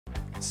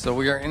So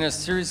we are in a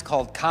series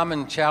called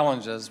Common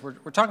Challenges. We're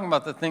talking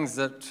about the things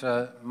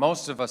that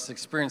most of us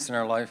experience in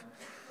our life,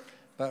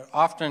 but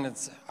often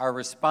it's our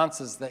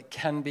responses that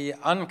can be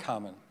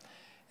uncommon.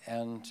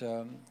 And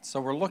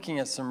so we're looking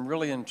at some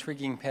really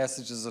intriguing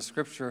passages of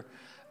Scripture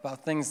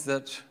about things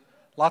that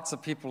lots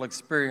of people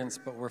experience,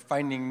 but we're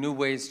finding new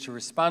ways to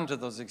respond to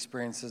those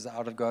experiences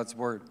out of God's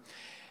Word.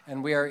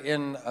 And we are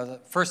in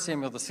 1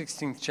 Samuel, the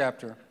 16th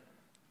chapter.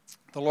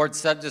 The Lord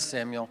said to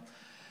Samuel,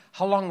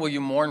 "How long will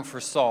you mourn for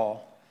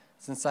Saul,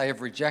 since I have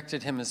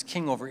rejected him as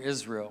king over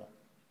Israel?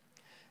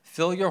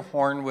 Fill your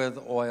horn with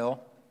oil,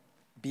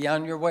 be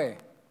on your way.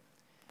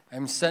 I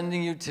am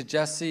sending you to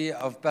Jesse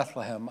of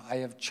Bethlehem. I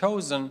have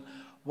chosen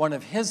one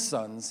of his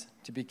sons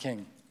to be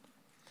king."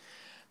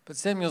 But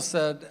Samuel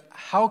said,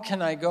 "How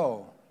can I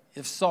go?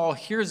 If Saul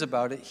hears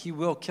about it, he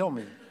will kill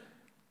me."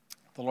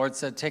 The Lord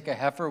said, "Take a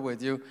heifer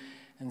with you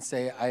and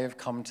say, 'I have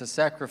come to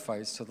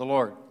sacrifice to the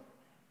Lord.'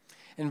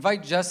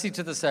 Invite Jesse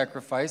to the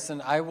sacrifice,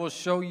 and I will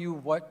show you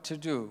what to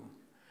do.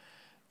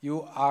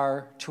 You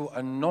are to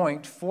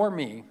anoint for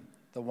me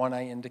the one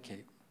I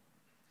indicate."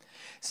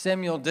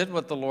 Samuel did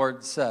what the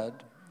Lord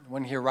said.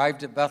 When he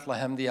arrived at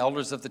Bethlehem, the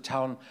elders of the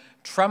town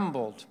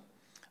trembled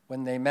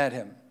when they met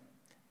him.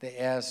 They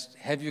asked,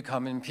 "Have you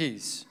come in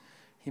peace?"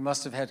 He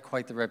must have had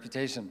quite the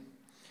reputation.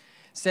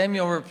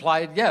 Samuel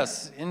replied,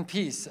 "Yes, in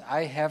peace.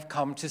 I have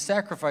come to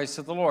sacrifice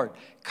to the Lord.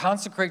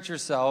 Consecrate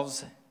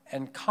yourselves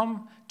and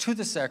come to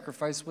the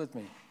sacrifice with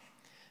me."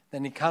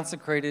 Then he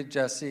consecrated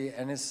Jesse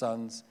and his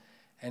sons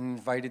and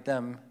invited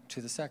them to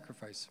the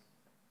sacrifice.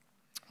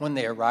 When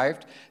they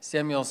arrived,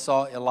 Samuel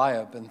saw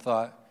Eliab and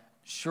thought,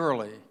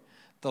 "Surely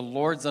the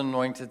Lord's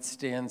anointed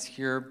stands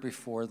here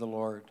before the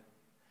Lord."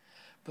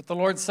 But the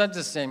Lord said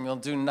to Samuel,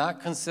 "Do not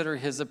consider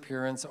his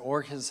appearance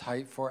or his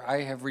height, for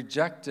I have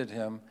rejected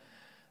him.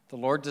 The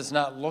Lord does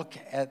not look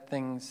at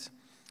things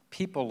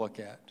people look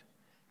at.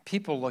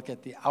 People look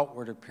at the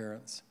outward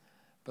appearance,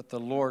 but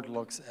the Lord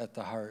looks at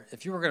the heart."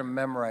 If you were going to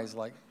memorize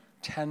like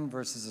 10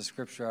 verses of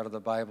Scripture out of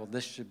the Bible,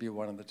 this should be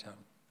one of the 10.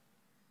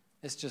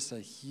 It's just a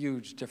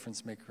huge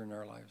difference maker in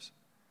our lives.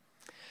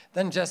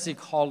 Then Jesse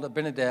called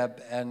Abinadab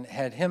and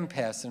had him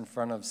pass in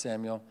front of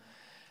Samuel.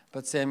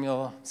 But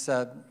Samuel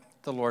said,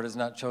 "The Lord has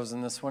not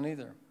chosen this one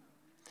either."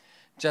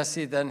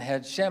 Jesse then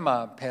had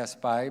Shammah pass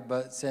by,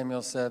 but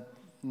Samuel said,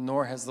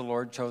 "Nor has the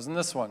Lord chosen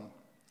this one."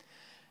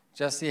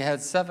 Jesse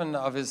had 7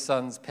 of his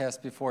sons pass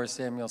before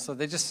Samuel, so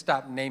they just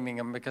stopped naming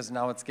them because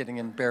now it's getting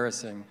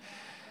embarrassing.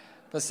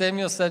 But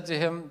Samuel said to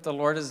him, "The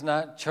Lord has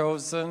not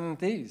chosen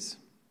these."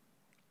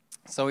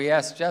 So he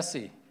asked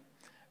Jesse,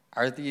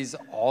 "Are these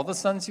all the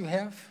sons you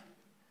have?"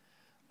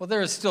 "Well,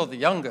 there is still the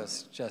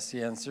youngest,"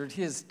 Jesse answered.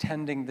 "He is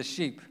tending the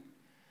sheep."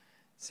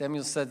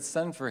 Samuel said,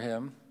 "Send for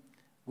him.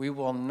 We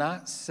will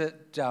not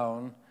sit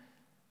down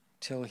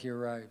till he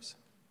arrives."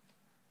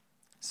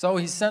 So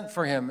he sent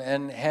for him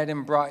and had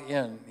him brought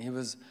in. He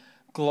was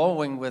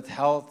glowing with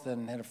health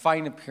and had a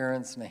fine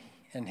appearance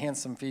and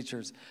handsome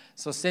features.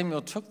 So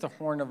Samuel took the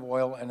horn of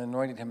oil and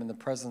anointed him in the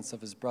presence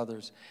of his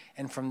brothers.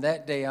 And from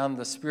that day on,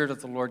 the Spirit of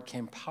the Lord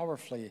came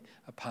powerfully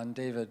upon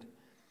David.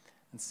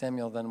 And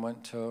Samuel then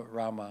went to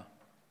Ramah.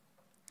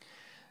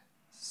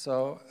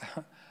 So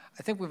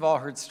I think we've all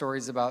heard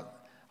stories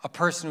about a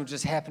person who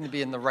just happened to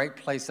be in the right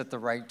place at the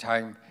right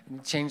time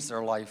and it changed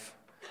their life.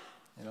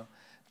 You know,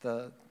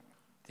 the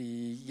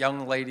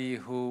young lady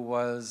who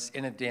was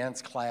in a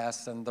dance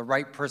class and the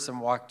right person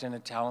walked in, a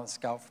talent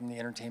scout from the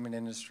entertainment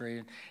industry,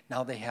 and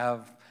now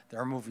they're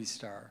a movie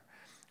star.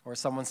 Or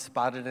someone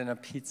spotted in a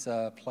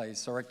pizza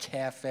place or a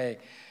cafe.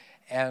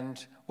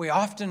 And we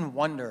often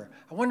wonder,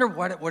 I wonder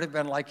what it would have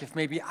been like if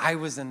maybe I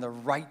was in the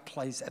right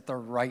place at the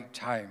right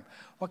time.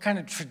 What kind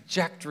of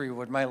trajectory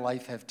would my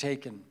life have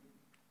taken?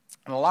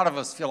 And a lot of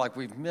us feel like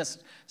we've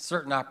missed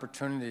certain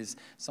opportunities,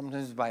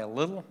 sometimes by a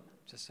little,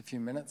 just a few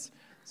minutes,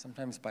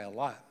 sometimes by a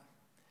lot.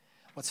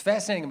 What's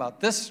fascinating about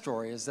this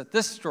story is that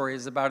this story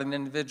is about an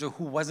individual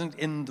who wasn't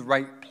in the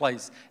right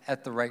place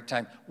at the right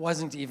time,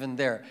 wasn't even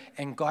there.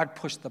 And God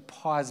pushed the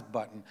pause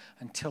button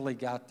until he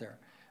got there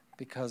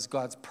because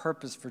God's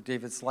purpose for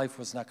David's life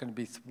was not going to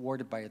be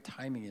thwarted by a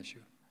timing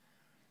issue.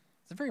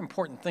 It's a very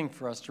important thing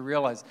for us to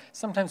realize.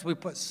 Sometimes we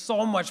put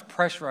so much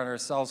pressure on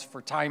ourselves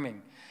for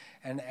timing,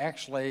 and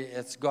actually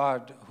it's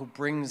God who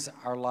brings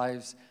our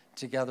lives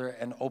together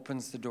and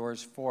opens the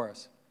doors for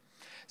us.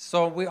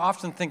 So we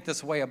often think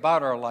this way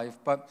about our life,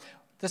 but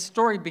this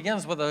story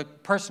begins with a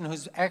person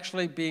who's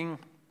actually being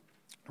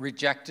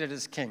rejected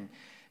as king.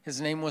 His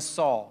name was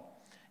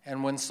Saul.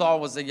 And when Saul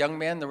was a young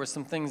man, there were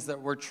some things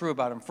that were true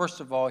about him.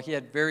 First of all, he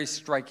had very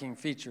striking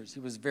features.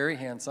 He was very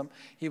handsome.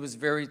 He was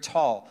very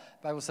tall.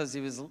 The Bible says he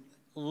was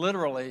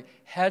literally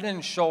head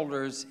and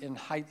shoulders in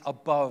height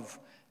above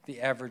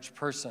the average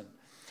person.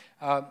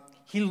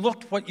 He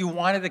looked what you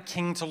wanted a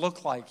king to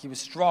look like. He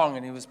was strong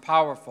and he was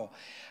powerful.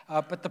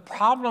 But the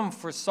problem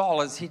for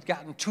Saul is he'd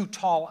gotten too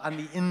tall on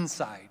the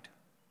inside.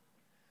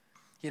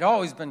 He'd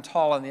always been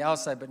tall on the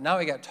outside, but now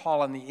he got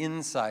tall on the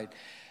inside.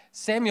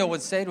 Samuel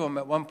would say to him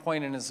at one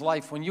point in his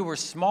life, when you were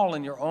small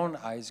in your own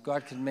eyes,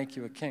 God could make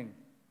you a king.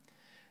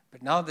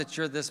 But now that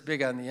you're this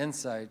big on the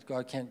inside,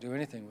 God can't do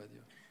anything with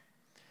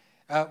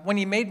you. When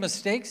he made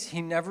mistakes,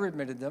 he never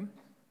admitted them.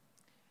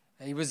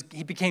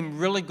 He became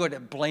really good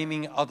at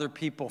blaming other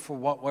people for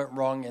what went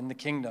wrong in the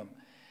kingdom.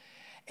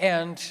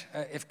 And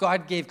if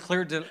God gave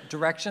clear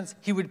directions,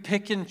 he would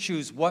pick and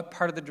choose what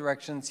part of the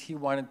directions he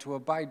wanted to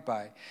abide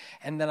by.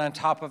 And then on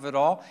top of it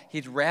all,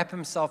 he'd wrap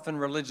himself in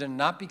religion,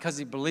 not because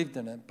he believed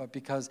in it, but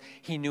because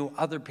he knew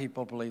other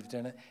people believed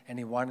in it, and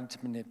he wanted to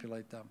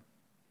manipulate them.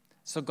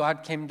 So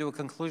God came to a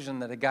conclusion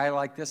that a guy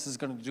like this is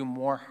going to do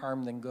more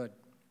harm than good.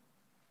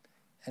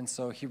 And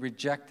so he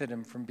rejected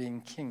him from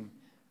being king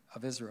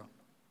of Israel.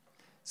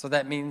 So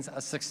that means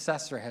a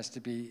successor has to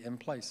be in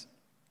place.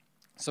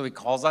 So he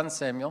calls on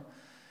Samuel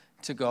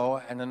to go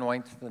and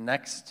anoint the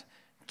next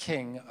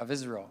king of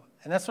Israel.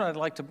 And that's what I'd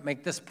like to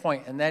make this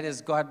point, and that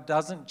is God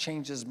doesn't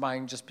change his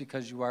mind just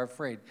because you are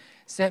afraid.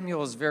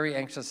 Samuel is very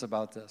anxious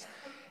about this.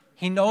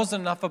 He knows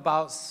enough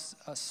about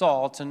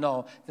Saul to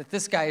know that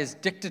this guy is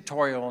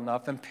dictatorial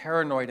enough and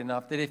paranoid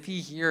enough that if he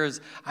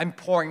hears I'm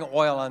pouring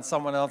oil on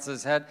someone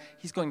else's head,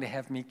 he's going to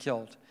have me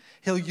killed.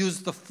 He'll use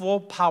the full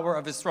power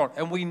of his throne.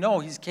 And we know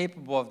he's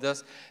capable of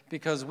this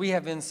because we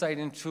have insight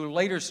into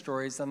later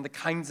stories on the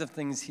kinds of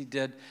things he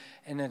did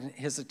in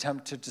his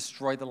attempt to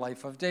destroy the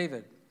life of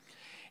David.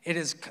 It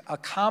is a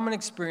common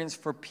experience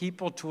for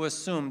people to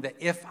assume that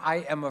if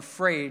I am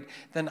afraid,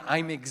 then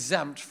I'm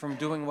exempt from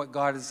doing what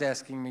God is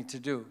asking me to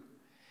do.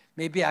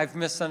 Maybe I've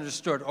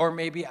misunderstood, or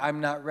maybe I'm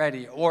not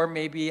ready, or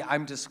maybe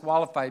I'm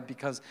disqualified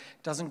because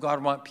doesn't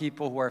God want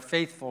people who are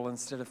faithful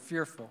instead of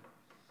fearful?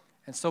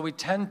 And so we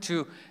tend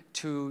to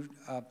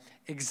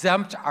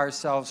exempt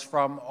ourselves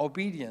from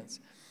obedience.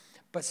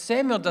 But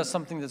Samuel does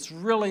something that's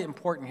really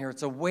important here.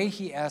 It's a way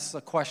he asks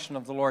a question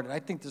of the Lord. And I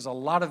think there's a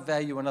lot of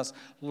value in us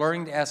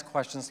learning to ask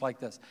questions like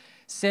this.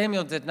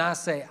 Samuel did not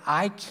say,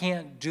 I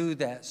can't do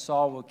that,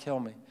 Saul will kill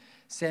me.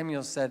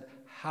 Samuel said,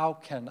 how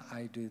can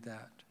I do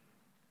that?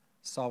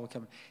 Saul will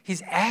kill me.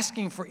 He's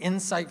asking for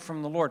insight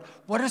from the Lord.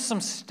 What are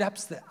some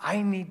steps that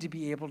I need to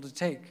be able to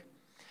take?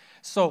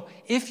 So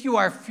if you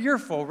are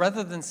fearful,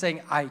 rather than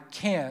saying, I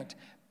can't,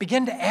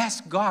 begin to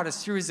ask God a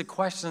series of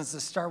questions that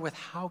start with,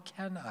 how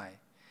can I?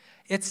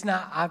 It's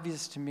not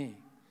obvious to me.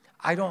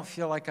 I don't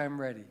feel like I'm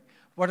ready.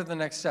 What are the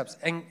next steps?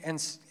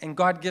 And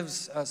God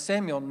gives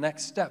Samuel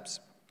next steps.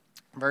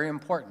 Very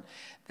important.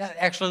 That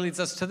actually leads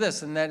us to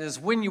this, and that is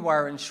when you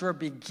are unsure,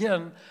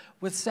 begin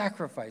with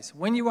sacrifice.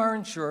 When you are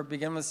unsure,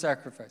 begin with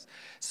sacrifice.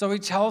 So he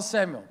tells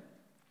Samuel,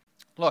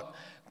 look,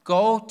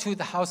 go to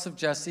the house of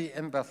Jesse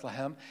in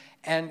Bethlehem,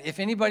 and if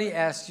anybody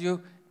asks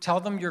you, tell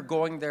them you're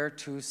going there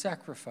to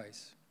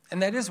sacrifice.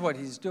 And that is what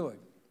he's doing.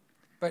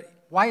 But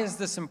why is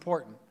this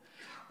important?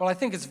 Well, I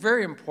think it's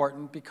very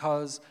important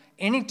because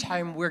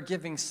anytime we're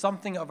giving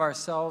something of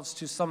ourselves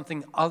to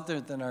something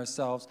other than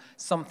ourselves,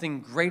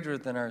 something greater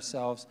than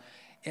ourselves,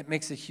 it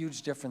makes a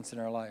huge difference in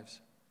our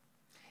lives.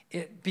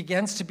 It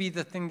begins to be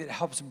the thing that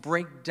helps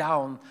break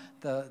down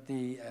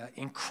the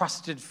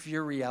encrusted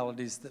fear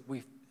realities that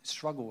we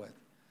struggle with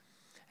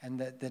and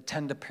that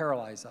tend to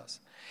paralyze us.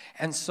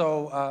 And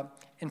so,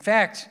 in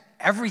fact,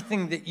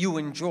 everything that you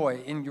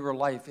enjoy in your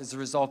life is a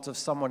result of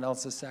someone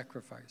else's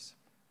sacrifice.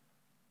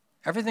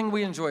 Everything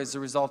we enjoy is a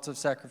result of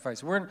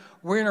sacrifice.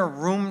 We're in a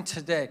room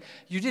today.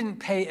 You didn't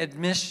pay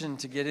admission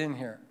to get in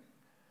here.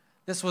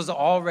 This was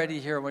already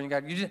here when you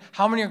got.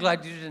 How many are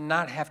glad you did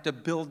not have to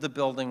build the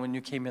building when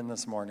you came in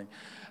this morning?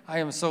 I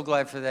am so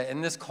glad for that.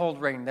 In this cold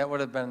rain, that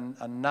would have been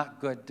a not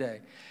good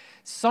day.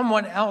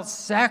 Someone else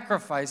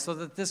sacrificed so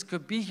that this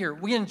could be here.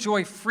 We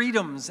enjoy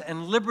freedoms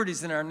and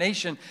liberties in our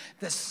nation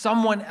that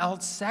someone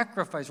else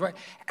sacrificed, right?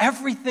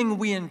 Everything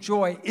we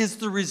enjoy is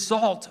the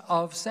result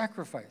of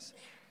sacrifice.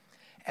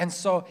 And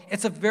so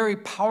it's a very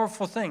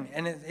powerful thing,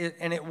 and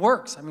it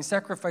works. I mean,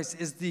 sacrifice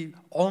is the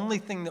only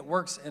thing that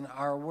works in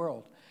our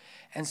world.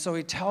 And so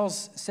he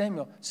tells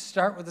Samuel,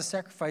 start with the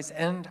sacrifice,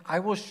 and I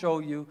will show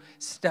you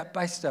step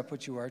by step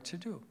what you are to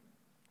do.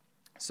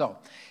 So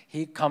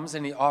he comes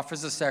and he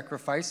offers a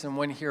sacrifice, and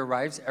when he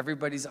arrives,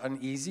 everybody's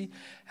uneasy.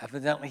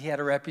 Evidently, he had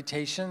a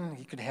reputation.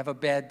 He could have a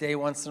bad day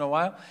once in a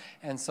while.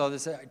 And so they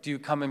said, do you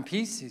come in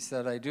peace? He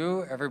said, I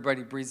do.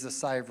 Everybody breathes a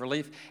sigh of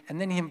relief. And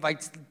then he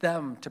invites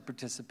them to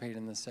participate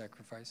in the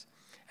sacrifice.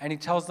 And he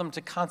tells them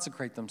to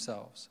consecrate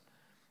themselves.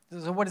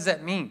 So what does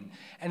that mean?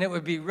 And it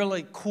would be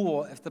really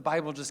cool if the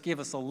Bible just gave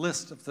us a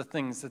list of the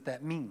things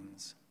that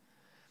means.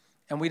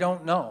 And we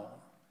don't know,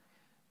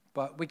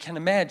 but we can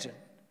imagine.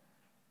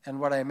 And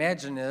what I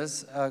imagine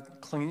is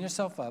clean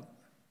yourself up,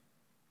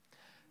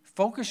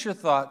 focus your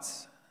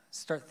thoughts,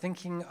 start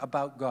thinking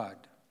about God,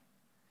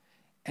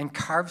 and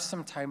carve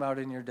some time out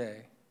in your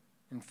day.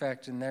 In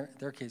fact, in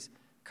their case,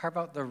 carve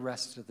out the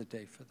rest of the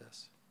day for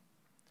this.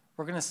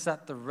 We're going to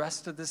set the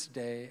rest of this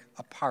day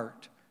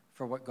apart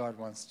for what God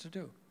wants to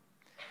do.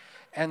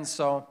 And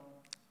so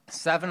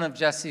 7 of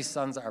Jesse's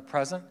sons are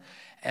present,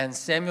 And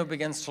Samuel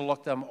begins to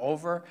look them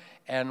over,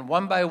 and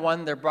one by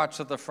one, they're brought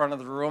to the front of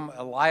the room.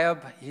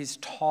 Eliab, he's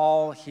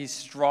tall, he's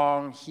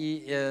strong, he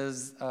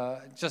is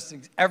just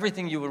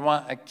everything you would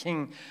want a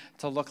king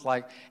to look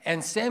like.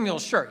 And Samuel,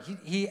 sure,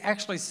 he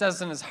actually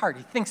says in his heart,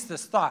 he thinks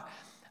this thought,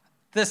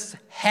 this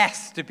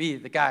has to be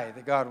the guy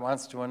that God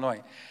wants to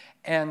anoint.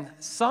 And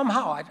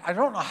somehow, I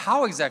don't know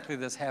how exactly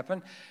this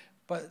happened,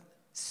 but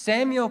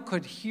Samuel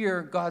could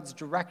hear God's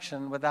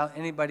direction without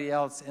anybody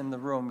else in the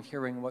room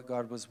hearing what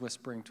God was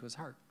whispering to his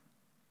heart.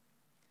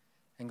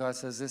 And God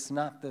says, it's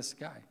not this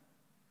guy.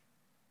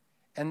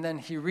 And then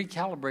he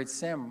recalibrates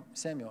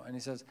Samuel, and he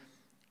says,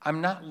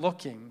 I'm not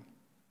looking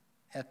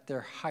at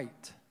their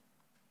height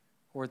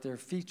or their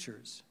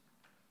features.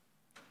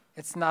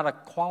 It's not a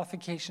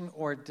qualification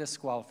or a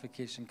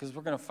disqualification, because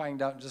we're going to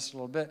find out in just a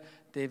little bit,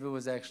 David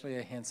was actually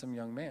a handsome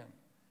young man.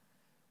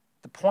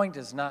 The point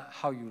is not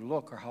how you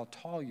look or how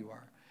tall you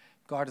are.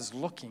 God is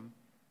looking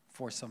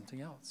for something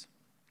else.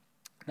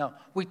 Now,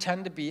 we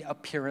tend to be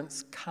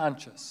appearance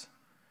conscious.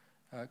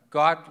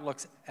 God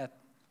looks at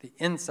the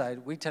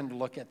inside. We tend to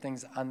look at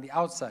things on the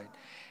outside.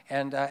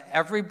 And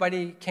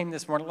everybody came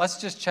this morning. Let's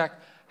just check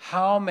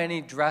how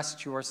many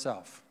dressed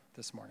yourself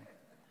this morning.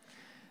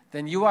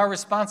 Then you are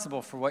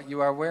responsible for what you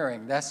are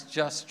wearing. That's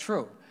just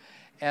true.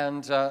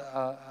 And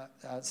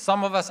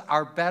some of us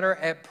are better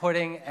at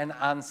putting an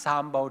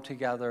ensemble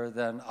together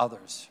than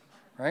others,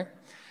 right?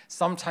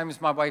 Sometimes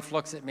my wife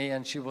looks at me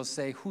and she will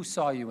say, who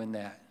saw you in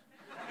that?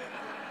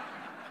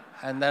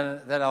 And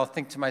then I'll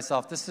think to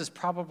myself, this is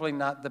probably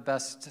not the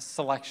best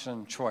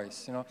selection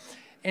choice. You know,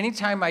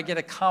 anytime I get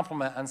a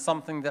compliment on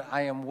something that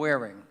I am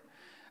wearing,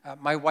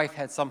 my wife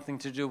had something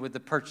to do with the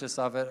purchase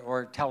of it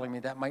or telling me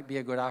that might be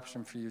a good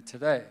option for you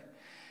today.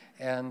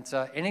 And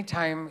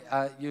anytime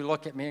you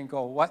look at me and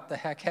go, what the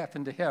heck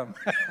happened to him?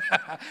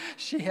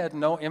 She had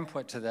no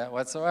input to that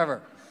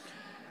whatsoever.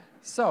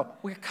 So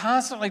we're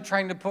constantly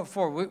trying to put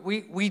forward.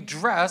 We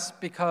dress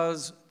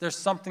because there's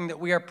something that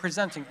we are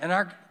presenting.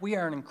 And we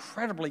are an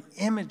incredibly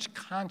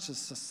image-conscious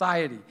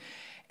society.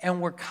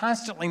 And we're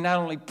constantly not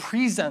only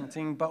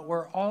presenting, but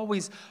we're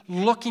always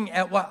looking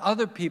at what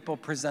other people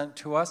present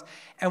to us.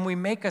 And we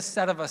make a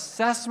set of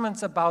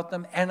assessments about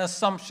them and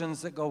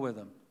assumptions that go with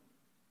them.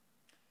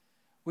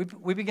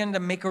 We begin to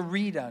make a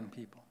read on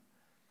people.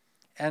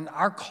 And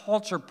our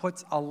culture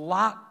puts a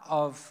lot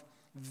of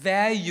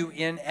value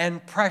in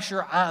and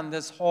pressure on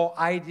this whole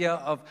idea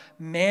of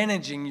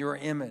managing your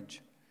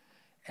image.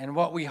 And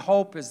what we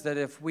hope is that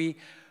if we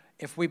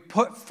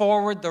put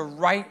forward the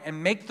right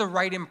and make the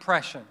right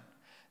impression,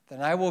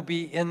 then I will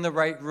be in the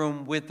right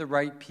room with the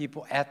right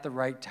people at the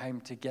right time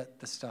to get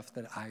the stuff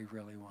that I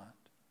really want.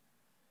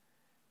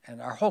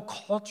 And our whole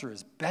culture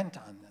is bent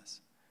on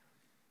this.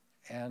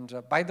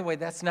 And by the way,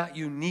 that's not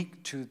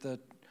unique to the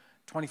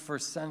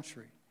 21st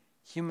century.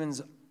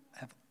 Humans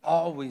have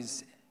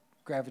always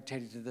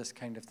gravitated to this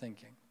kind of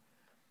thinking.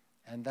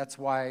 And that's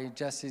why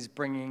Jesse's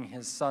bringing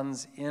his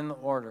sons in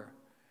order.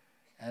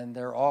 And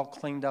they're all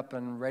cleaned up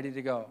and ready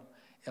to go.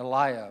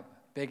 Eliab,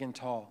 big and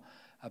tall.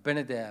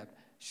 Abinadab,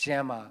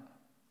 Shammah.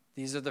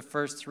 These are the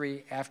first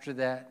three. After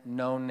that,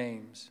 no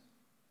names.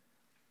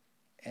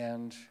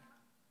 And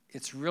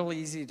it's really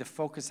easy to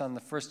focus on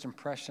the first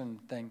impression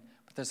thing,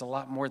 but there's a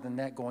lot more than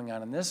that going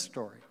on in this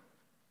story.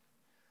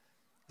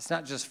 It's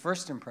not just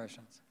first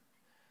impressions.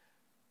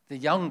 The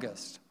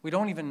youngest, we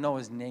don't even know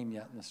his name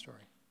yet in the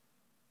story.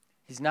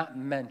 He's not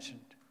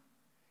mentioned.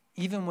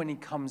 Even when he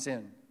comes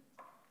in,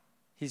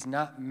 he's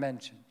not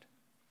mentioned.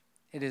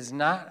 It is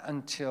not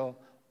until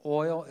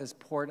oil is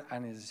poured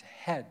on his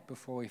head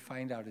before we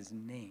find out his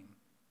name.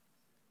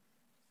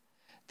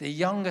 The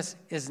youngest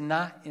is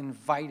not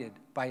invited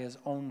by his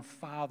own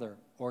father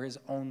or his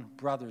own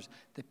brothers,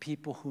 the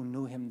people who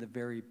knew him the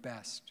very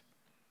best.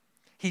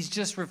 He's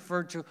just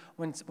referred to,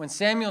 when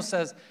Samuel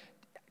says,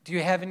 do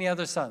you have any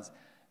other sons?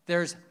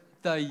 There's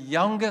the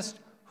youngest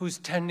who's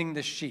tending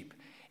the sheep.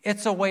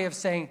 It's a way of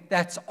saying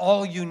that's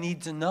all you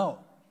need to know.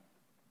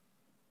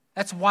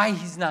 That's why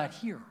he's not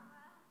here.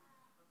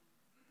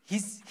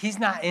 He's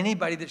not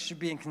anybody that should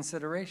be in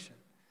consideration.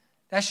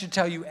 That should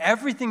tell you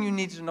everything you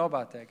need to know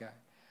about that guy.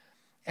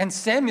 And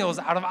Samuel's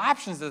out of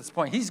options at this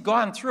point. He's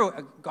gone through.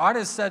 God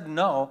has said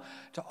no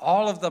to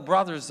all of the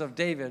brothers of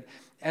David.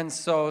 And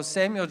so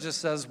Samuel just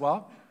says,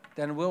 well,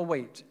 then we'll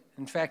wait.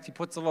 In fact, he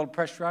puts a little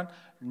pressure on.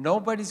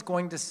 Nobody's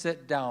going to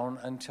sit down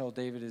until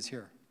David is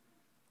here.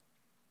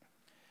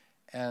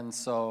 And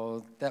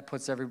so that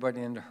puts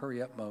everybody into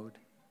hurry-up mode.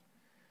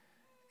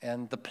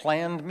 And the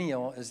planned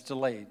meal is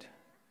delayed.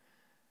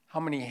 How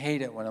many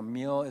hate it when a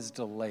meal is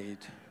delayed?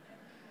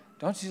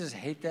 Don't you just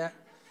hate that?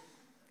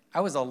 I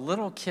was a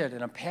little kid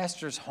in a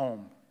pastor's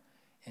home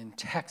in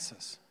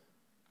Texas.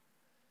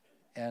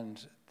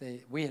 And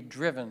we had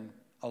driven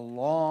a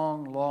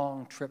long,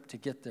 long trip to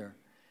get there.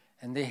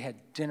 And they had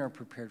dinner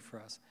prepared for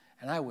us.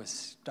 And I was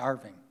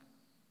starving.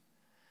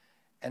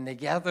 And they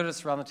gathered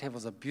us around the table. It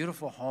was a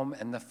beautiful home,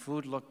 and the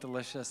food looked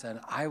delicious, and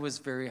I was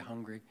very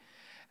hungry.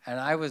 And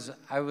I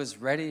was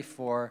ready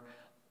for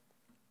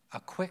a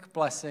quick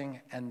blessing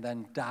and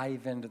then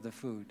dive into the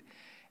food.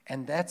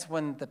 And that's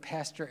when the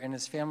pastor and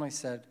his family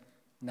said,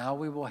 now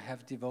we will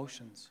have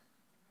devotions.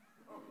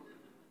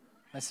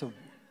 I said,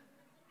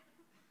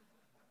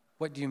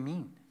 what do you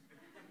mean?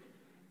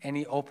 And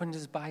he opened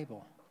his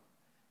Bible,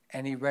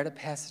 and he read a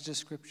passage of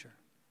Scripture,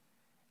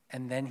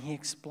 and then he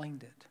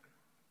explained it.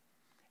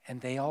 And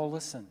they all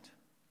listened.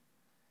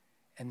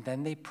 And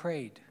then they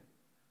prayed.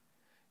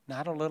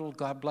 Not a little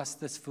God bless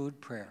this food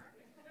prayer,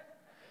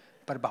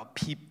 but about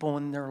people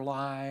in their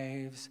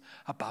lives,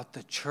 about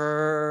the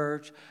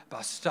church,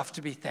 about stuff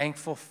to be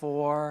thankful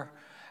for.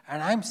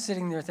 And I'm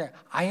sitting there thinking,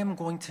 I am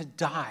going to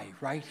die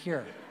right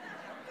here.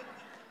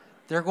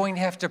 They're going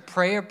to have to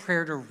pray a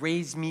prayer to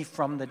raise me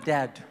from the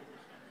dead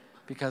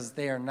because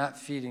they are not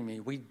feeding me.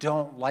 We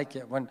don't like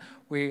it when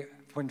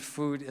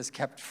food is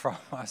kept from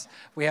us.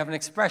 We have an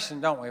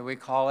expression, don't we? We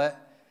call it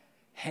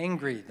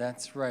hangry.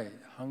 That's right,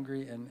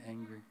 hungry and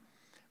angry.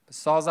 But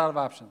Saul's out of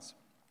options.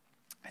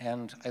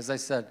 And as I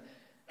said,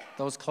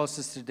 those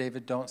closest to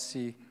David don't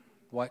see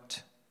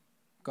what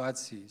God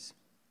sees.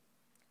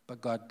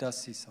 But God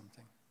does see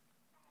something.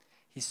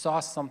 He saw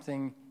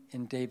something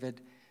in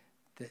David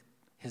that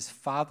his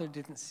father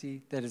didn't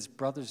see, that his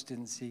brothers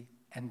didn't see,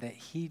 and that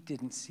he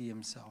didn't see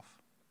himself.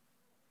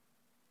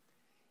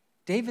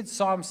 David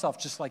saw himself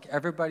just like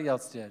everybody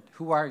else did.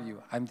 Who are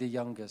you? I'm the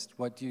youngest.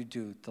 What do you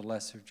do? The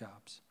lesser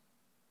jobs.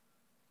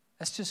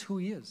 That's just who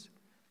he is.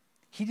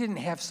 He didn't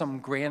have some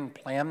grand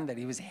plan that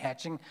he was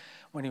hatching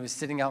when he was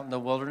sitting out in the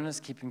wilderness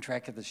keeping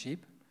track of the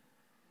sheep.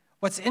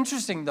 What's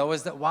interesting, though,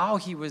 is that while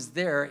he was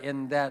there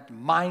in that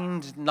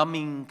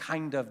mind-numbing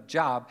kind of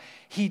job,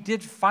 he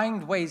did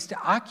find ways to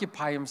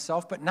occupy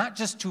himself, but not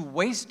just to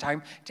waste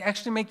time, to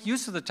actually make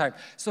use of the time.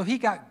 So he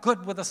got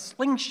good with a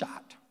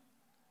slingshot.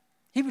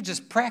 He would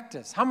just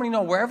practice. How many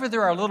know wherever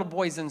there are little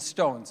boys and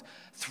stones,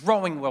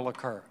 throwing will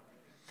occur?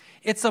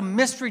 It's a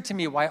mystery to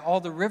me why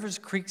all the rivers,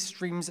 creeks,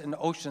 streams, and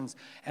oceans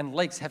and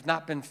lakes have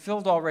not been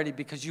filled already,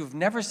 because you've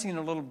never seen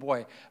a little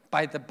boy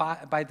by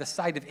the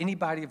side of any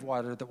body of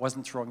water that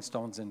wasn't throwing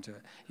stones into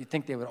it. You'd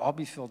think they would all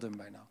be filled in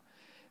by now.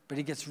 But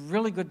he gets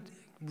really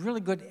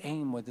good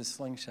aim with his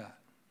slingshot.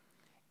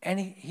 And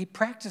he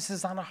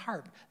practices on a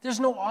harp.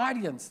 There's no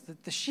audience.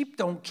 The sheep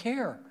don't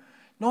care.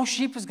 No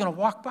sheep is going to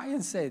walk by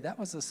and say, that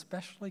was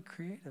especially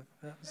creative.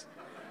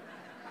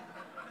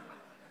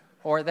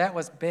 Or that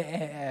was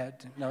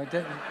bad. No, it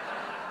didn't.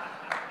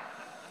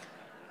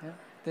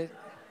 Yeah,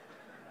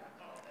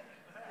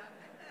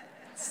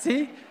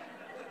 see?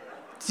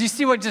 Do you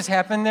see what just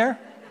happened there?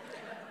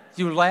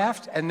 You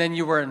laughed, and then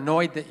you were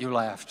annoyed that you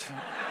laughed.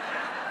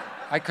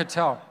 I could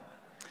tell.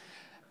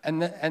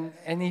 And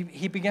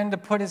he began to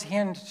put his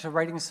hand to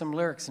writing some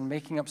lyrics and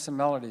making up some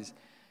melodies.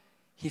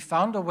 He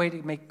found a way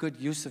to make good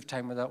use of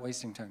time without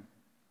wasting time.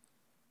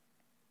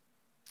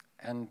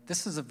 And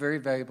this is a very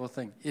valuable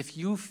thing. If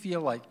you feel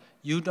like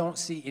you don't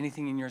see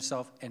anything in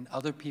yourself and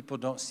other people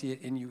don't see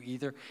it in you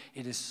either,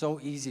 it is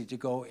so easy to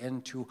go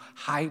into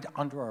hide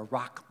under a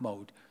rock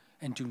mode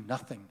and do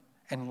nothing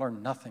and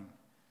learn nothing.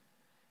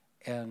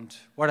 And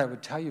what I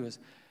would tell you is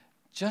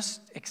just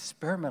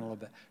experiment a little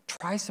bit.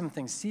 Try some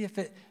things. See if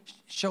it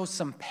shows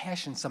some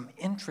passion, some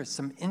interest,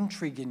 some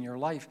intrigue in your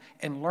life,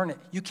 and learn it.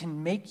 You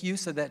can make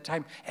use of that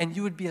time, and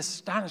you would be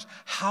astonished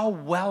how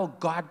well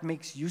God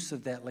makes use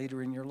of that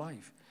later in your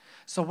life.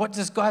 So what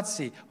does God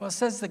see? Well, it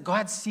says that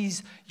God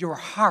sees your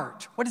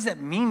heart. What does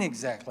that mean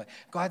exactly?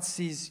 God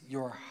sees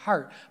your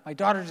heart. My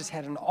daughter just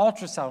had an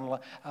ultrasound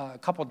a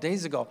couple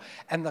days ago,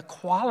 and the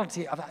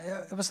quality of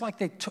it was like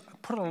they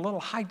put a little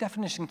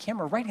high-definition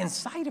camera right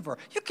inside of her.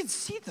 You could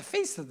see the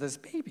face of this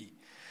baby.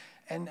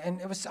 And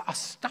it was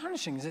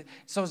astonishing.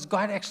 So is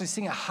God actually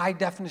seeing a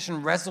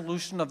high-definition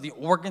resolution of the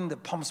organ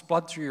that pumps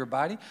blood through your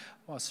body?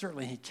 Well,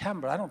 certainly he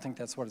can, but I don't think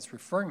that's what it's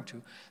referring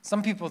to.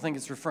 Some people think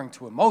it's referring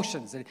to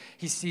emotions, that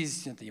he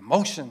sees the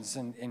emotions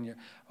in your...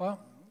 Well,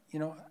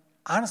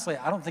 honestly,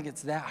 I don't think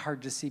it's that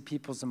hard to see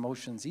people's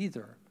emotions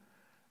either.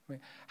 I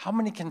mean, how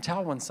many can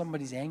tell when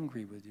somebody's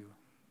angry with you?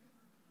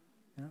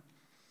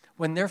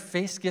 When their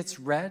face gets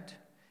red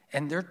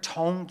and their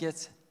tone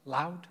gets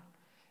loud,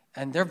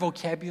 and their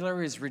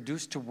vocabulary is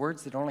reduced to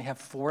words that only have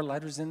 4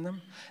 letters in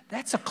them,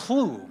 that's a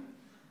clue.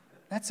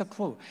 That's a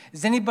clue.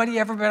 Has anybody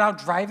ever been out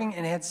driving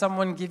and had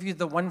someone give you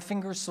the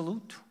one-finger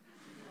salute?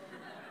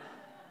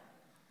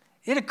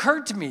 It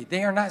occurred to me,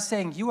 they are not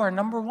saying, you are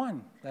number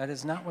one. That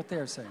is not what they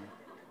are saying.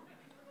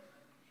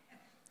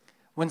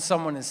 When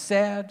someone is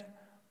sad,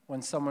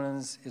 when someone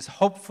is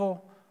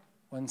hopeful,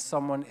 when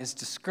someone is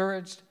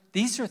discouraged,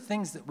 these are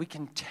things that we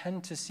can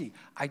tend to see.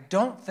 I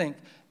don't think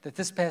that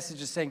this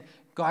passage is saying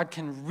God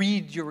can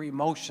read your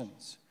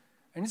emotions.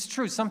 And it's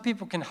true, some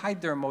people can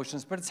hide their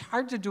emotions, but it's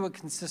hard to do it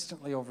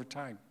consistently over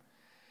time.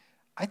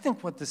 I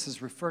think what this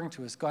is referring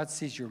to is God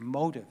sees your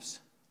motives.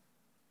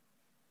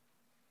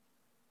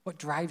 What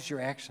drives your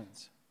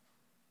actions?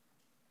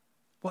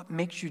 What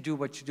makes you do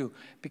what you do?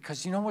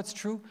 Because you know what's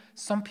true?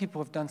 Some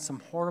people have done some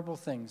horrible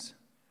things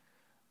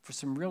for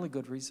some really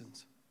good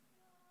reasons.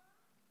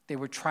 They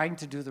were trying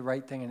to do the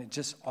right thing, and it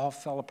just all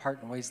fell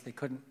apart in ways they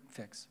couldn't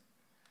fix.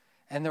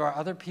 And there are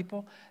other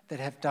people that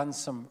have done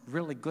some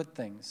really good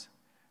things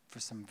for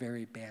some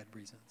very bad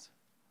reasons.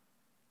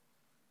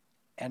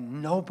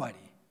 And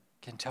nobody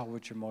can tell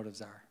what your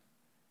motives are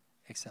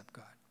except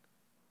God.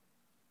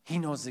 He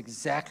knows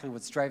exactly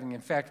what's driving. In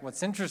fact,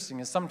 what's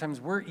interesting is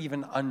sometimes we're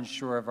even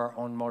unsure of our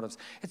own motives.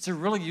 It's a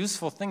really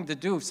useful thing to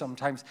do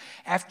sometimes.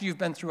 After you've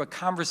been through a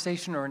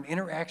conversation or an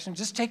interaction,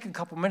 just take a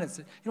couple minutes.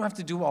 You don't have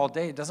to do all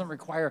day. It doesn't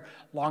require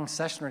a long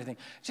session or anything.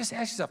 Just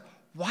ask yourself,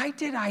 why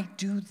did I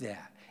do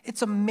that?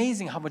 It's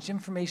amazing how much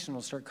information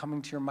will start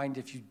coming to your mind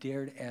if you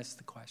dare to ask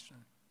the question.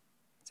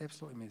 It's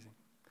absolutely amazing.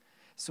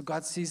 So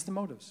God sees the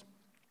motives.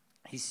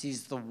 He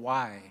sees the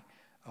why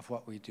of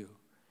what we do.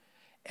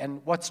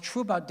 And what's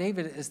true about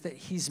David is that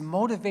he's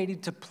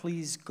motivated to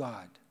please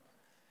God.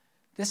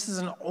 This is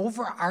an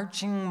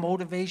overarching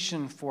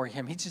motivation for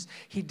him.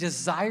 He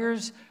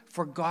desires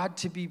for God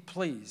to be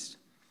pleased.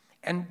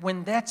 And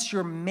when that's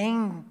your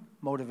main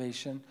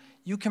motivation,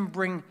 you can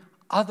bring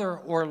other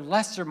or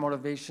lesser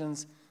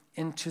motivations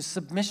into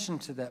submission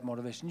to that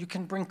motivation. You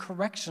can bring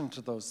correction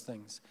to those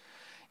things.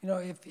 You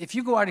know, if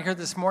you go out of here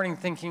this morning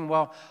thinking,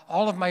 well,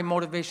 all of my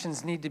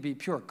motivations need to be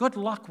pure, good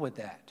luck with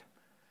that.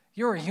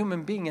 You're a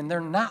human being, and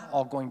they're not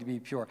all going to be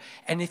pure.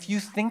 And if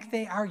you think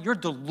they are, you're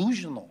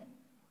delusional.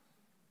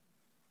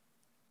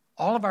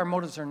 All of our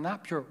motives are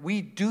not pure.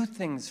 We do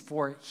things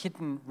for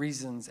hidden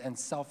reasons and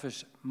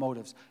selfish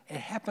motives. It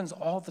happens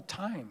all the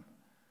time.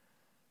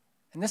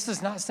 And this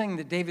is not saying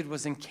that David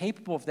was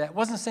incapable of that. It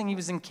wasn't saying he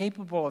was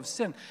incapable of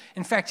sin.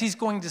 In fact, he's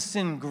going to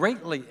sin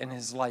greatly in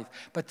his life.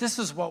 But this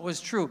is what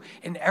was true.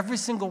 In every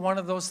single one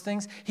of those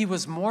things, he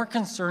was more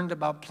concerned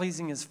about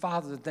pleasing his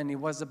father than he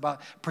was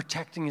about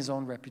protecting his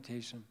own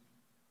reputation.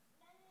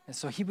 And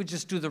so he would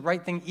just do the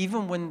right thing,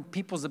 even when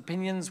people's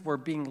opinions were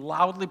being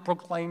loudly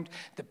proclaimed,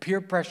 the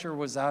peer pressure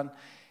was on.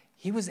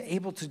 He was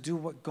able to do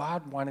what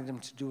God wanted him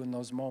to do in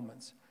those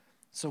moments.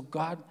 So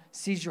God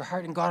sees your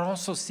heart, and God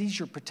also sees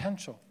your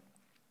potential.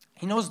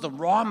 He knows the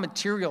raw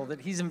material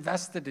that he's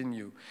invested in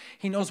you.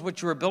 He knows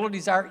what your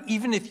abilities are,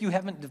 even if you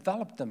haven't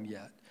developed them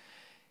yet.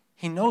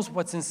 He knows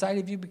what's inside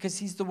of you because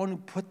he's the one who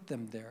put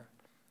them there.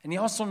 And he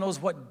also knows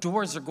what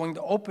doors are going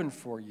to open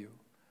for you.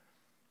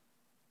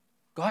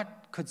 God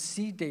could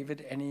see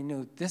David, and he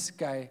knew this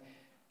guy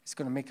is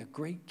going to make a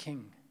great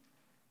king.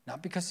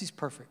 Not because he's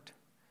perfect,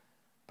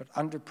 but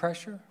under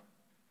pressure,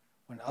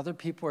 when other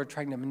people are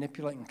trying to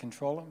manipulate and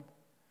control him,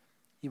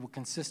 he will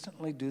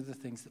consistently do the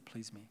things that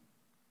please me.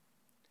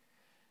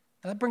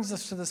 Now that brings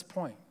us to this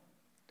point.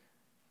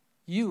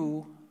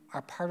 You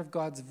are part of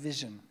God's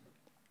vision.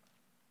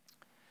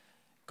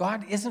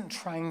 God isn't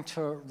trying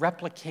to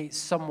replicate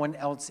someone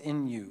else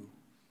in you.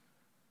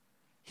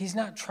 He's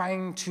not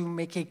trying to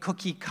make a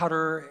cookie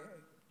cutter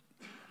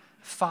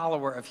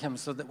follower of him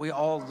so that we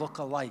all look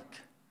alike.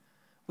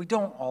 We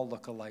don't all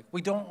look alike.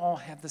 We don't all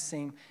have the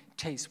same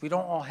taste. We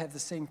don't all have the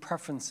same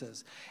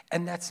preferences.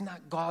 And that's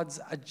not God's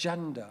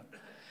agenda.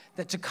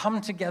 That to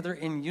come together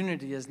in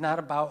unity is not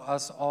about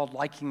us all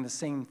liking the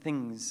same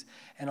things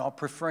and all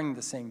preferring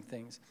the same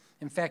things.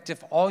 In fact,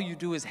 if all you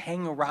do is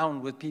hang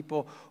around with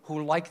people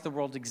who like the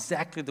world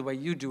exactly the way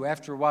you do,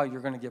 after a while you're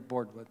going to get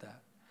bored with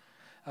that.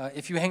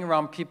 If you hang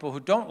around people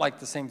who don't like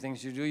the same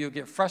things you do, you'll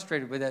get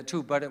frustrated with that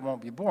too, but it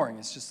won't be boring.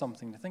 It's just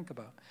something to think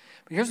about.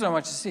 But here's what I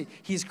want you to see.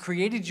 He's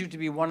created you to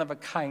be one of a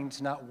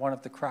kind, not one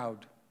of the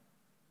crowd.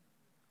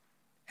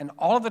 And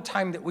all of the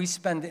time that we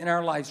spend in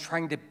our lives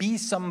trying to be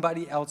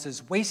somebody else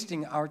is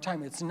wasting our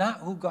time. It's not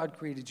who God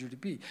created you to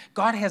be.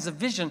 God has a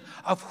vision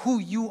of who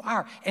you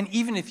are. And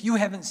even if you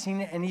haven't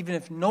seen it, and even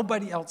if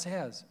nobody else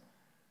has,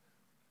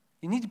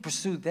 you need to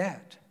pursue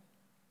that.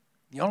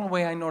 The only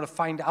way I know to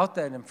find out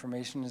that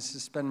information is to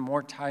spend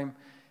more time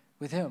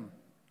with him.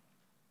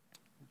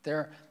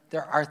 There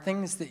are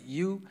things that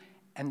you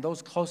and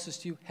those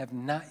closest to you have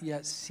not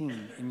yet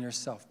seen in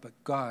yourself, but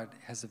God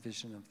has a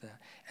vision of that.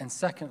 And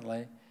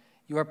secondly,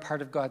 you are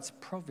part of God's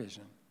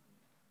provision.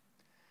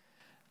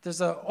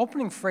 There's an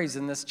opening phrase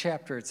in this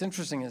chapter. It's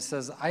interesting. It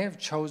says, I have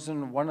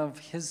chosen one of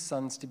his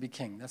sons to be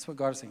king. That's what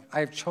God is saying.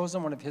 I have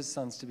chosen one of his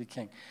sons to be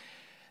king.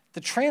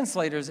 The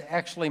translators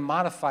actually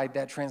modified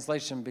that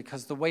translation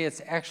because the way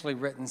it's actually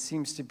written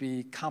seems to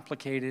be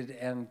complicated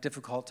and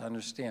difficult to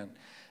understand.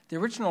 The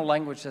original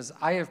language says,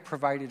 I have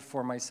provided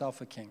for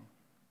myself a king.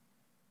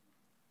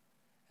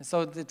 And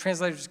so the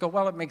translators go,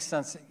 well, it makes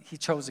sense. He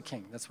chose a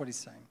king. That's what he's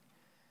saying.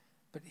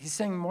 But he's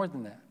saying more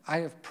than that.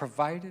 I have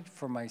provided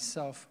for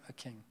myself a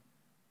king.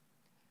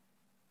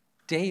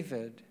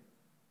 David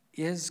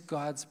is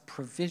God's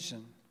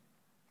provision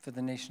for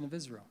the nation of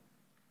Israel.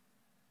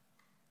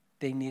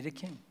 They need a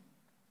king.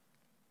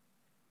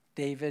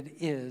 David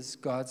is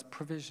God's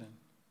provision.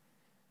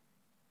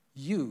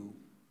 You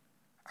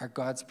are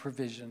God's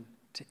provision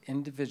to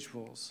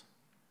individuals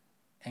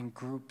and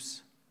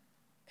groups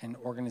and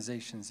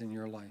organizations in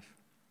your life.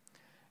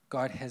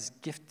 God has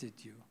gifted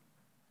you.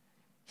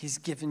 He's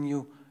given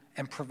you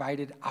and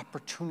provided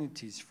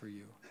opportunities for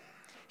you.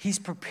 He's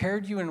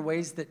prepared you in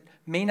ways that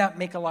may not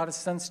make a lot of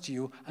sense to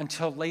you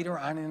until later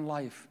on in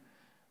life.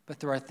 But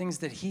there are things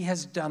that he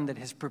has done that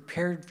has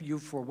prepared you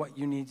for what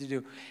you need to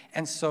do.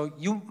 And so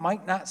you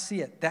might not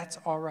see it. That's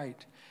all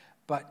right.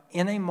 But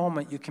in a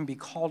moment, you can be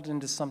called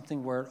into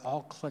something where it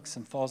all clicks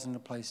and falls into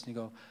place, and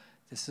you go,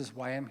 this is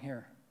why I'm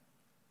here.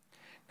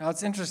 Now,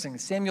 it's interesting.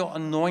 Samuel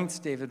anoints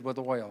David with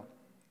oil.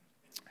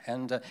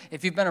 And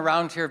if you've been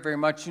around here very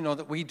much, you know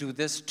that we do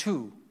this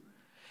too.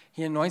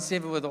 He anoints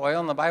David with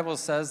oil, and the Bible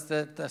says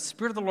that the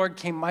Spirit of the Lord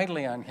came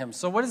mightily on him.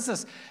 So what is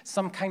this?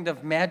 Some kind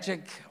of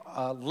magic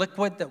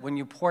liquid that when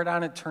you pour it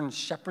on, it turns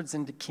shepherds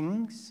into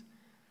kings?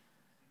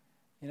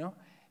 You know,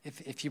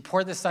 if you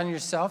pour this on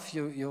yourself,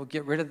 you'll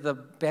get rid of the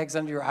bags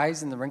under your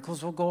eyes and the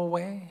wrinkles will go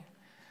away.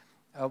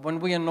 When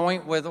we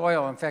anoint with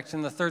oil, in fact,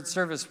 in the third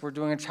service, we're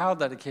doing a child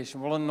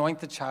dedication. We'll anoint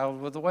the child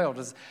with oil.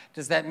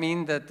 Does that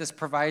mean that this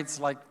provides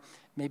like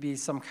maybe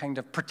some kind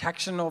of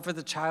protection over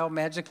the child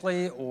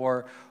magically,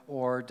 or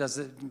does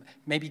it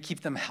maybe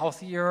keep them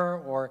healthier,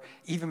 or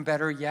even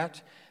better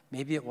yet,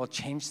 maybe it will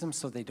change them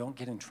so they don't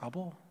get in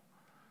trouble?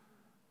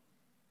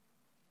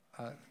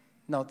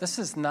 No, this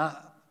is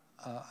not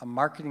a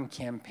marketing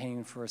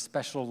campaign for a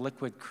special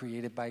liquid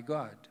created by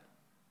God.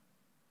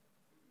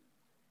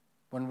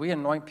 When we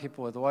anoint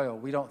people with oil,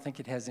 we don't think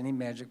it has any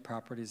magic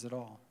properties at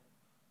all.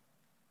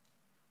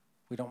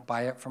 We don't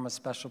buy it from a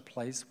special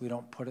place. We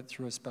don't put it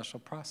through a special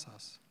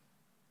process.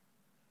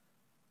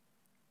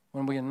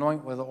 When we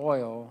anoint with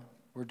oil,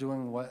 we're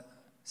doing what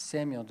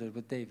Samuel did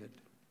with David.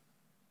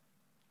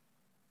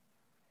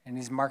 And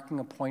he's marking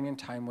a point in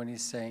time when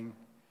he's saying,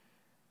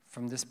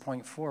 from this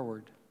point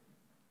forward,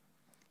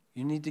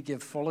 you need to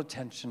give full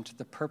attention to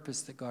the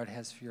purpose that God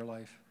has for your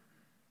life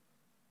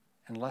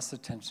and less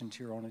attention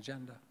to your own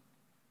agenda.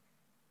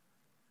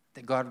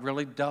 That God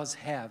really does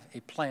have a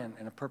plan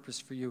and a purpose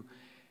for you.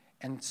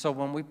 And so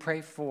when we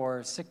pray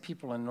for sick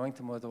people and anoint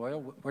them with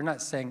oil, we're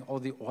not saying, oh,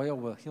 the oil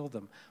will heal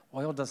them.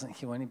 Oil doesn't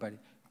heal anybody.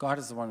 God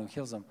is the one who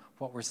heals them.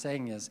 What we're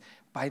saying is,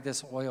 by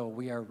this oil,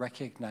 we are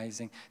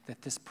recognizing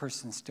that this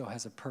person still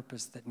has a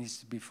purpose that needs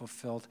to be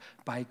fulfilled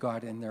by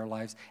God in their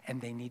lives,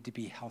 and they need to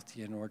be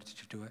healthy in order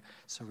to do it.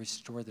 So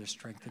restore their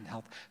strength and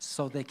health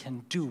so they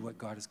can do what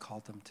God has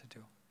called them to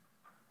do.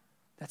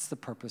 That's the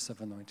purpose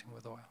of anointing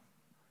with oil.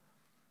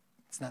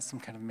 It's not some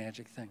kind of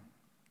magic thing.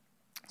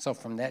 So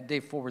from that day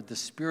forward, the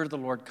Spirit of the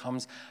Lord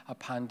comes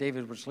upon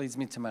David, which leads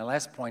me to my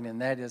last point,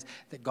 and that is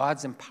that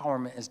God's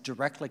empowerment is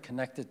directly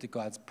connected to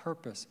God's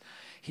purpose.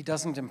 He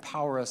doesn't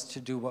empower us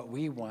to do what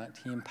we want.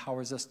 He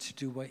empowers us to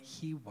do what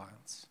he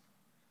wants.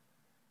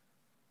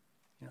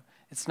 You know,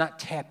 it's not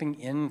tapping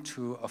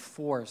into a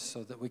force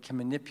so that we can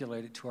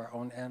manipulate it to our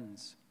own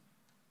ends.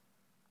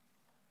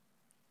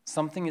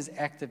 Something is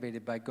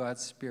activated by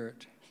God's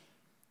Spirit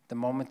the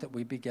moment that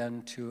we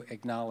begin to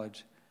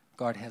acknowledge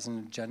God has an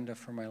agenda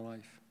for my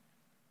life.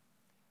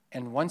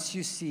 And once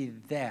you see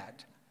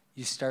that,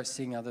 you start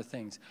seeing other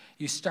things.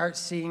 You start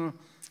seeing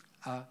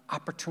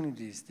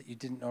opportunities that you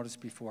didn't notice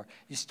before.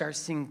 You start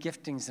seeing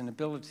giftings and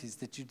abilities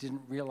that you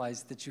didn't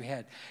realize that you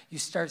had. You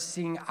start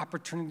seeing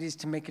opportunities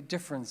to make a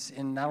difference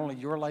in not only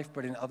your life,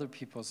 but in other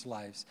people's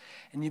lives.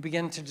 And you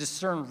begin to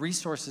discern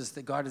resources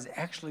that God has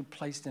actually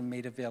placed and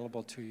made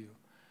available to you.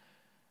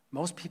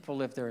 Most people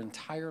live their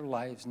entire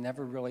lives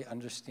never really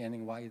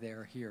understanding why they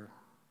are here.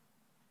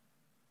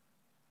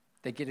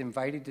 They get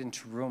invited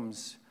into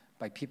rooms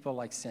by people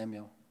like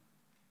Samuel,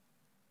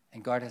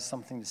 and God has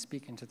something to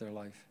speak into their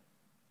life.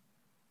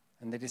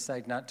 And they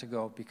decide not to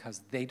go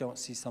because they don't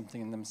see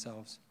something in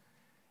themselves.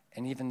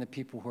 And even the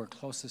people who are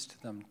closest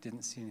to them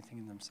didn't see anything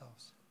in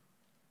themselves.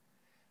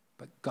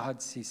 But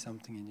God sees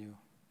something in you,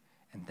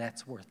 and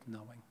that's worth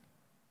knowing.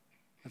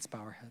 Let's bow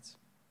our heads.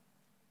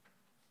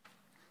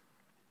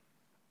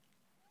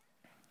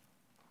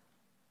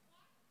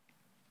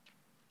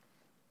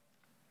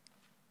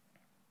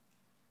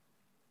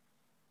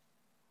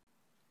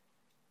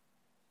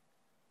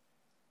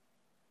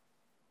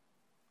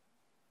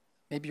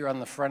 Maybe you're on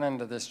the front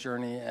end of this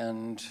journey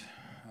and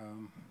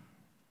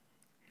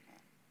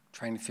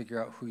trying to figure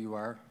out who you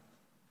are.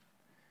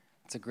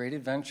 It's a great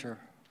adventure.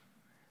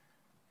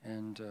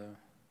 And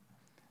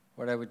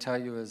what I would tell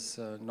you is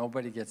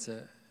nobody gets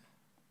it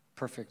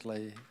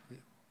perfectly.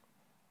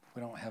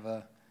 We don't have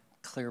a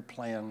clear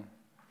plan,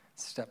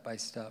 step by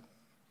step,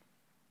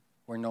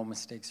 where no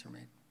mistakes are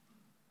made.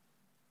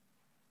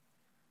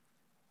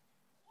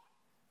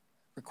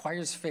 It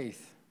requires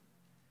faith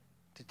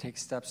to take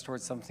steps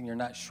towards something you're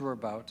not sure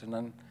about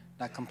and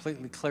not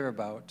completely clear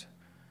about,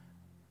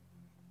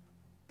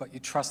 but you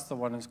trust the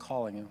one who's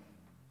calling you.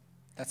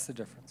 That's the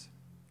difference.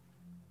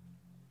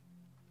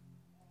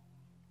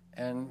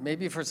 And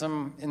maybe for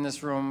some in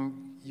this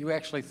room, you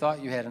actually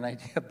thought you had an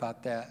idea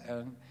about that,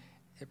 and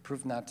it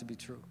proved not to be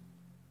true.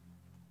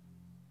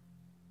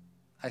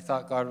 I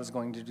thought God was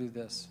going to do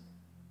this.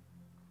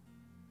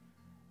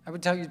 I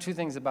would tell you two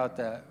things about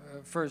that.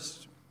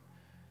 First,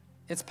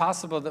 it's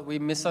possible that we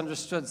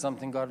misunderstood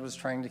something God was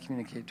trying to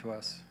communicate to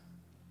us.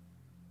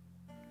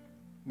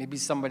 Maybe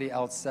somebody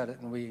else said it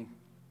and we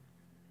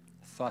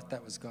thought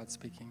that was God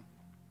speaking.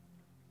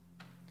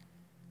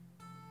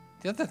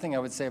 The other thing I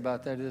would say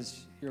about that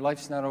is your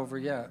life's not over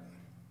yet.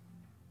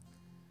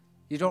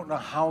 You don't know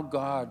how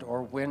God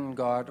or when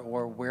God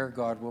or where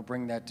God will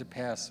bring that to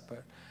pass,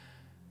 but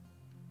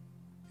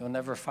You'll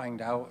never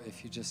find out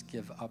if you just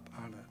give up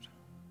on it.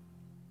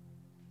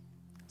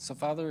 So,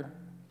 Father,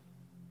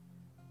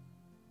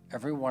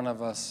 every one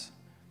of us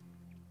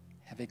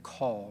have a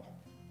call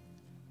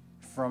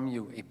from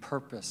you, a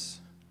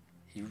purpose,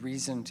 a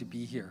reason to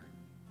be here.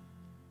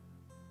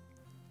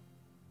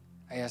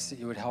 I ask that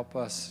you would help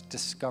us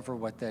discover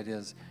what that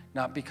is,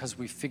 not because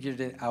we figured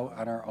it out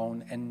on our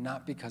own and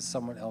not because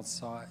someone else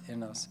saw it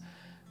in us,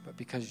 but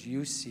because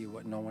you see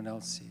what no one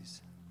else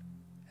sees.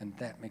 And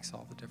that makes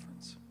all the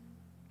difference.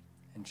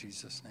 In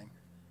Jesus' name.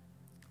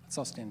 Let's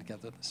all stand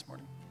together this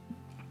morning.